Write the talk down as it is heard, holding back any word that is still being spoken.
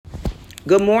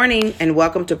Good morning and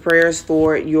welcome to Prayers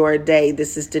for Your Day.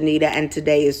 This is Danita and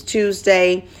today is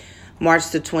Tuesday, March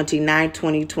the 29th,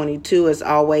 2022. As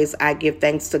always, I give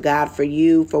thanks to God for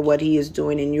you, for what He is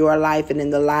doing in your life and in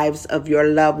the lives of your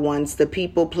loved ones, the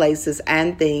people, places,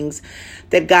 and things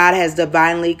that God has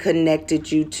divinely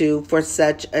connected you to for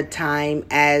such a time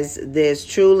as this.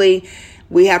 Truly,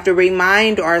 we have to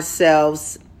remind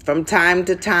ourselves from time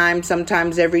to time,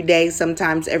 sometimes every day,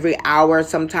 sometimes every hour,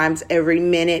 sometimes every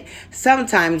minute,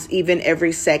 sometimes even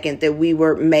every second, that we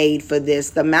were made for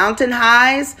this. The mountain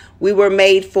highs we were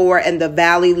made for, and the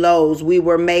valley lows we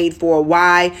were made for.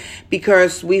 Why?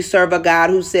 Because we serve a God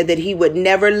who said that He would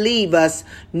never leave us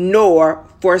nor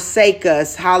forsake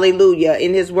us. Hallelujah.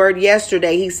 In His word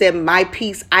yesterday, He said, "My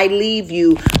peace I leave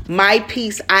you, my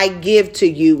peace I give to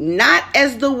you, not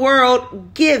as the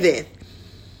world giveth."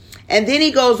 And then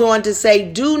He goes on to say,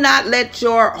 "Do not let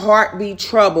your heart be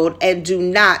troubled and do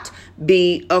not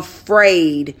be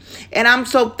afraid." And I'm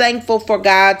so thankful for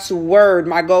God's word.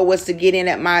 My goal was to get in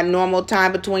at my normal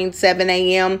time between 7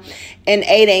 a.m. and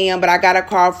 8 a.m. But I got a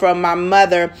call from my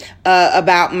mother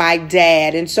about my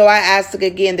dad. And so I ask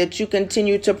again that you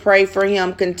continue to pray for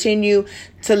him, continue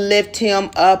to lift him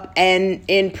up and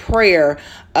in prayer.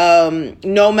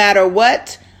 No matter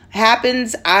what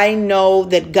happens, I know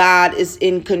that God is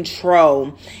in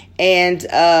control, and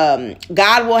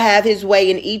God will have His way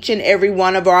in each and every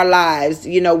one of our lives.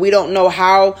 You know, we don't know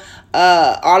how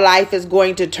our life is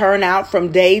going to turn out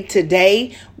from day to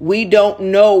day. We don't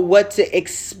know what to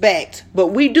expect, but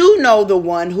we do know the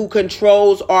one who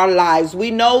controls our lives.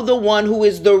 We know the one who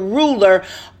is the ruler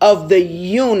of the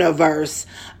universe.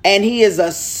 And He is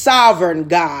a sovereign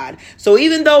God. So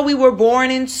even though we were born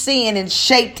in sin and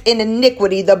shaped in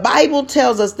iniquity, the Bible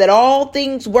tells us that all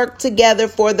things work together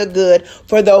for the good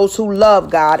for those who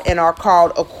love God and are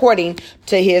called according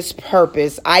to His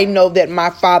purpose. I know that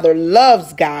my Father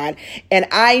loves God, and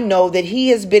I know that He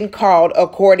has been called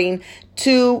according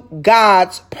to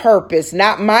God's purpose,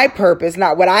 not my purpose,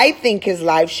 not what I think His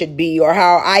life should be or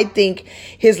how I think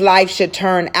His life should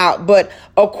turn out, but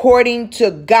according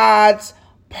to God's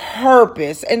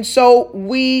purpose. And so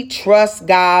we trust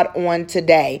God on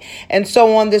today. And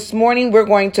so on this morning, we're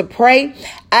going to pray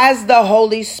as the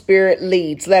Holy Spirit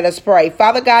leads. Let us pray.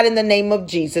 Father God, in the name of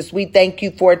Jesus, we thank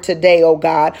you for today, oh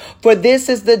God, for this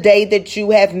is the day that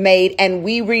you have made, and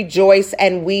we rejoice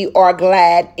and we are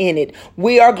glad in it.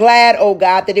 We are glad, oh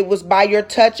God, that it was by your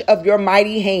touch of your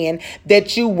mighty hand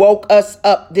that you woke us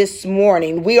up this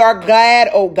morning. We are glad,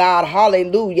 oh God,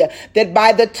 hallelujah, that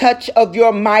by the touch of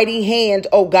your mighty hand,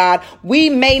 oh God, we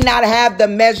may not have the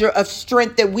measure of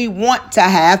strength that we want to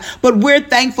have, but we're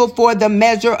thankful for the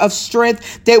measure of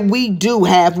strength that we do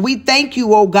have. We thank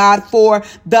you, oh God, for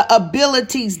the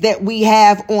abilities that we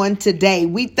have on today.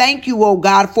 We thank you, oh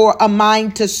God, for a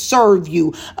mind to serve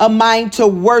you, a mind to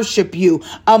worship you,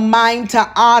 a mind to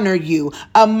honor you,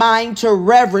 a mind to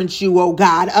reverence you, oh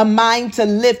God, a mind to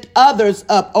lift others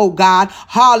up, oh God,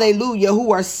 hallelujah,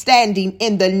 who are standing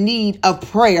in the need of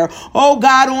prayer. Oh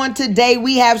God, on today,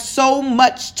 we have so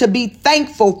much to be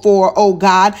thankful for, oh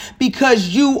God, because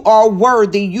you are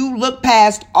worthy. You look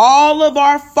past all of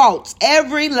our faults,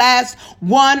 every last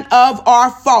one of our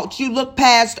faults. You look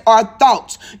past our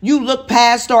thoughts. You look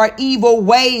past our evil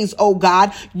ways, oh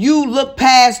God. You look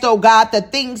past, oh God, the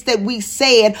things that we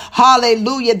said,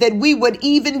 hallelujah, that we would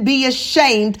even be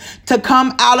ashamed to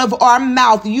come out of our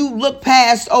mouth. You look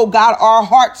past, oh God, our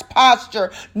heart's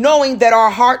posture, knowing that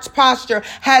our heart's posture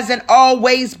hasn't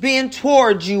always been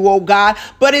towards you, oh God.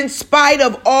 But in spite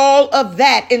of all of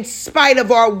that, in spite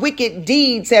of our wicked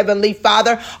deeds, Heavenly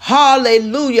Father,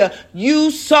 hallelujah,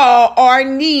 you saw our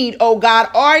need, oh God,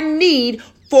 our need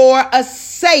for a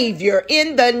Savior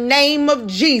in the name of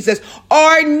Jesus.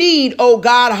 Our need, oh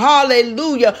God,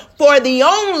 hallelujah, for the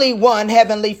only one,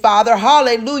 Heavenly Father,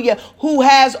 hallelujah, who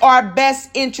has our best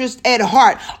interest at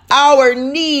heart. Our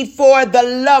need for the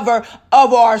lover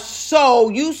of our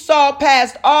soul. You saw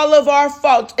past all of our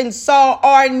faults and saw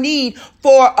our need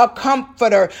for a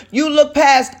comforter. You looked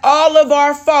past all of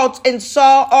our faults and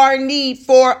saw our need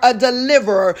for a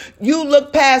deliverer. You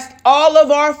looked past all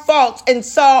of our faults and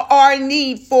saw our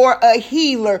need for a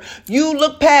healer. You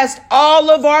looked past all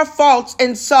of our faults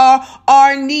and saw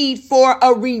our need for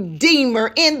a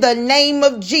redeemer in the name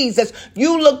of Jesus.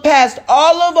 You looked past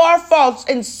all of our faults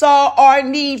and saw our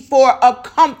need for a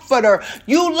comforter.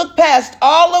 You looked past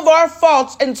all of our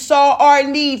faults and saw our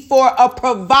need for a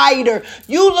provider.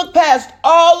 You looked past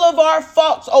all of our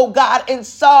faults, oh God, and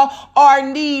saw our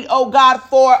need, oh God,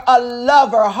 for a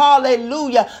lover.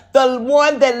 Hallelujah. The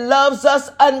one that loves us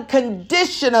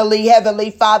unconditionally, Heavenly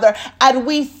Heavenly Father, and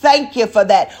we thank you for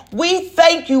that. We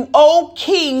thank you, O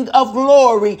King of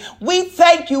glory. We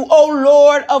thank you, O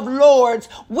Lord of lords.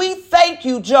 We thank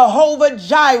you, Jehovah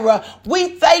Jireh. We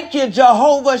thank you,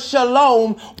 Jehovah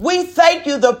Shalom. We thank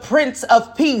you, the Prince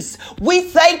of Peace. We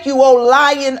thank you, O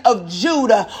Lion of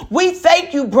Judah. We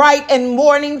thank you, bright and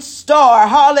morning star.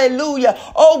 Hallelujah.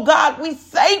 Oh God, we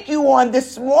thank you on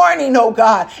this morning, oh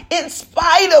God. In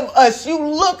spite of us, you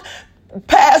look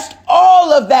past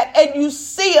all of that and you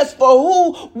see us for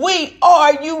who we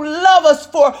are. You love us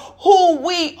for who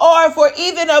we are, for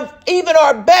even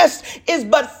our best is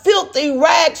but filthy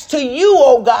rags to you,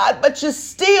 oh God, but you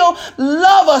still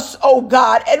love us, oh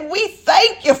God, and we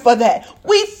thank you for that.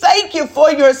 We thank you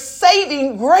for your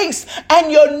saving grace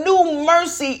and your new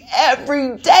mercy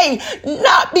every day,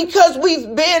 not because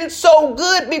we've been so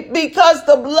good, but because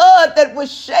the blood that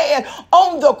was shed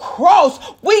on the cross,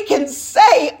 we can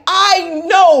say, I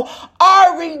know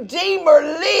our Redeemer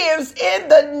lives in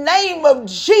the name of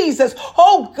Jesus.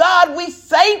 Oh God, we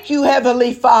thank you,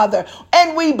 Heavenly Father,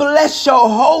 and we bless your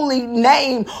holy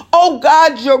name. Oh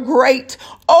God, you're great.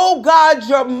 Oh God,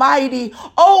 you're mighty.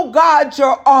 Oh God,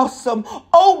 you're awesome.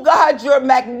 Oh God, you're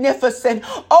magnificent.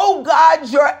 Oh God,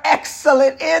 you're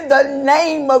excellent in the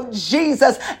name of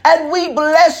Jesus. And we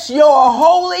bless your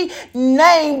holy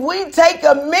name. We take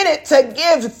a minute to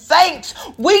give thanks.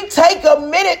 We take a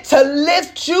minute to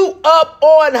lift you up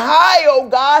on high, oh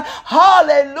God.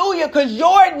 Hallelujah. Because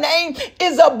your name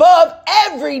is above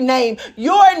every name.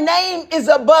 Your name is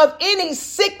above any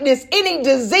sickness, any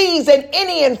disease, and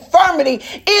any infirmity.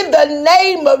 In the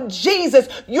name of Jesus,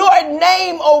 your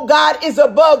name, oh God, is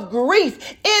above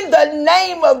grief. In the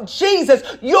name of Jesus,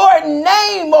 your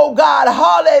name, oh God,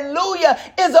 hallelujah,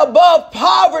 is above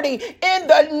poverty. In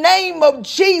the name of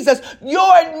Jesus,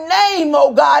 your name,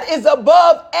 oh God, is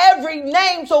above every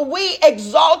name. So we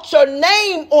exalt your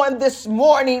name on this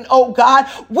morning, oh God.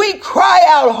 We cry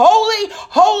out, holy,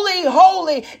 holy,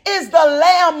 holy is the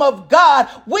Lamb of God.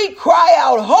 We cry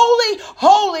out, holy,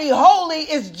 holy, holy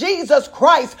is Jesus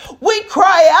Christ. We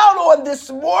cry out on this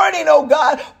morning, oh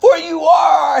God, for you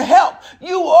are our help.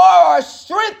 You are our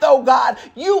strength, oh God.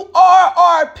 You are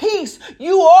our peace.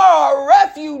 You are our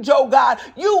refuge, oh God.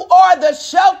 You are the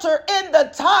shelter in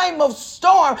the time of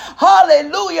storm.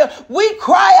 Hallelujah. We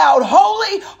cry out,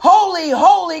 holy, holy,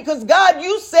 holy, because God,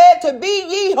 you said to be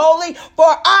ye holy, for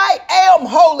I am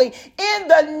holy in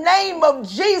the name of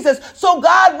Jesus. So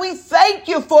God, we thank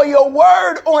you for your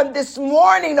word on this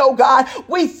morning, oh God.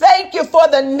 We thank you for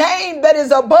the name that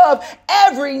is above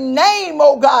every name,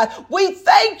 oh God. We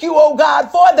thank you, oh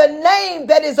God, for the name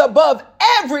that is above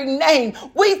every name.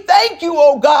 We thank you,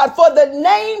 oh God, for the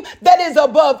name that is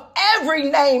above every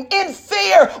name. In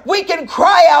fear, we can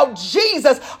cry out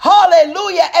Jesus.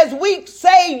 Hallelujah. As we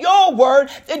say your word,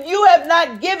 that you have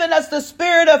not given us the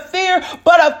spirit of fear,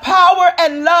 but of power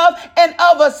and love and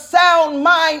of a sound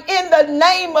mind. In the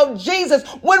name of Jesus,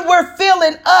 when we're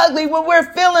feeling ugly, when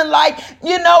we're feeling like,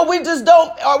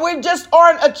 we just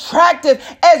aren't attractive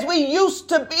as we used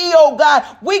to be, oh God,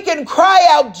 we can cry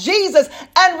out Jesus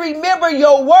and remember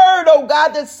your word, oh God,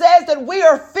 that says that we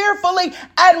are fearfully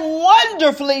and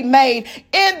wonderfully made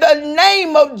in the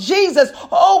name of Jesus.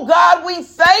 Oh God, we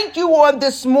thank you on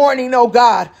this morning, oh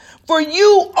God, for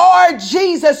you are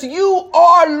Jesus. You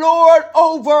are Lord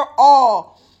over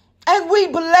all. And we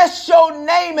bless your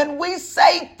name and we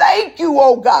say thank you,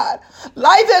 oh God.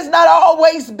 Life has not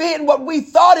always been what we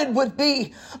thought it would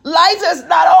be. Life has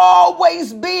not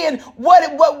always been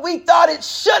what we thought it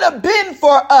should have been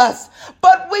for us.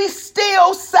 But we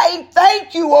still say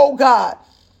thank you, oh God.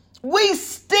 We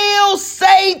still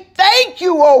say thank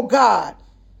you, oh God.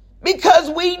 Because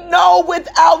we know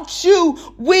without you,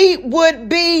 we would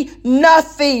be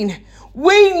nothing.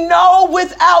 We know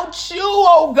without you,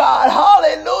 oh God,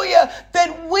 hallelujah,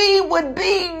 that we would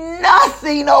be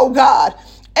nothing, oh God.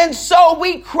 And so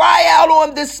we cry out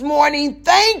on this morning,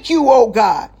 thank you, oh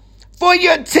God, for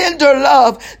your tender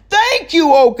love. Thank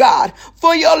you, oh God,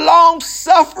 for your long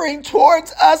suffering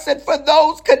towards us and for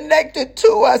those connected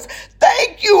to us.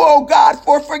 Thank you, oh God,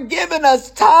 for forgiving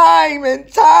us time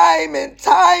and time and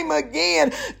time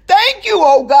again. Thank you,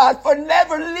 oh God, for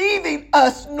never leaving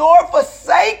us nor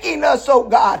forsaking us, oh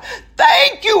God.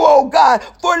 Thank you, oh God,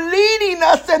 for leading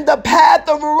us in the path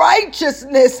of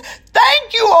righteousness.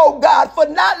 Thank you, oh God, for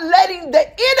not letting the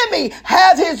enemy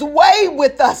have his way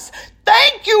with us.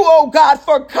 thank you, oh God,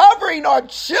 for covering our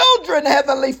children,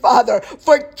 Heavenly Father,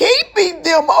 for keeping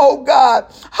them, oh God,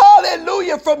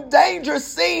 hallelujah, from danger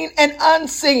seen and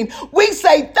unseen. We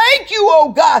say thank you,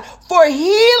 oh God, for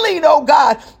healing, oh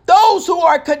God, those who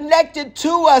are connected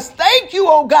to us. Thank you,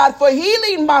 oh God, for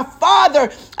healing my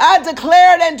father. I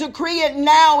declare it and decree it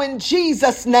now in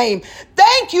Jesus' name.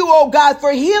 Thank you, oh God,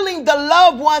 for healing the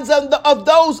loved ones of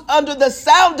those under the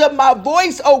sound of my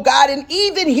voice, oh God, and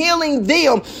even healing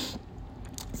them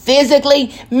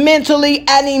physically, mentally,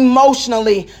 and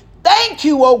emotionally. Thank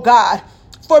you, oh God,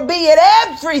 for being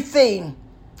everything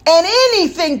and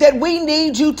anything that we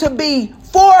need you to be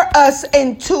for us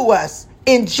and to us.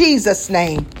 In Jesus'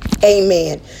 name,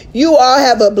 amen. You all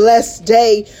have a blessed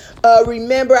day.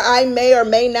 Remember, I may or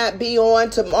may not be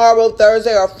on tomorrow,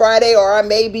 Thursday, or Friday, or I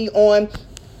may be on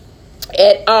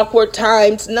at awkward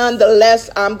times. Nonetheless,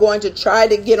 I'm going to try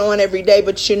to get on every day,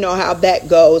 but you know how that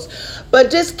goes. But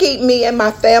just keep me and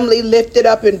my family lifted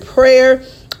up in prayer.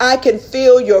 I can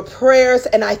feel your prayers,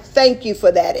 and I thank you for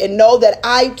that. And know that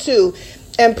I, too,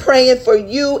 am praying for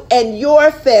you and your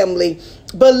family,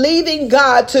 believing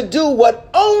God to do what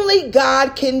only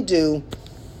God can do.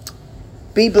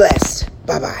 Be blessed.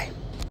 Bye-bye.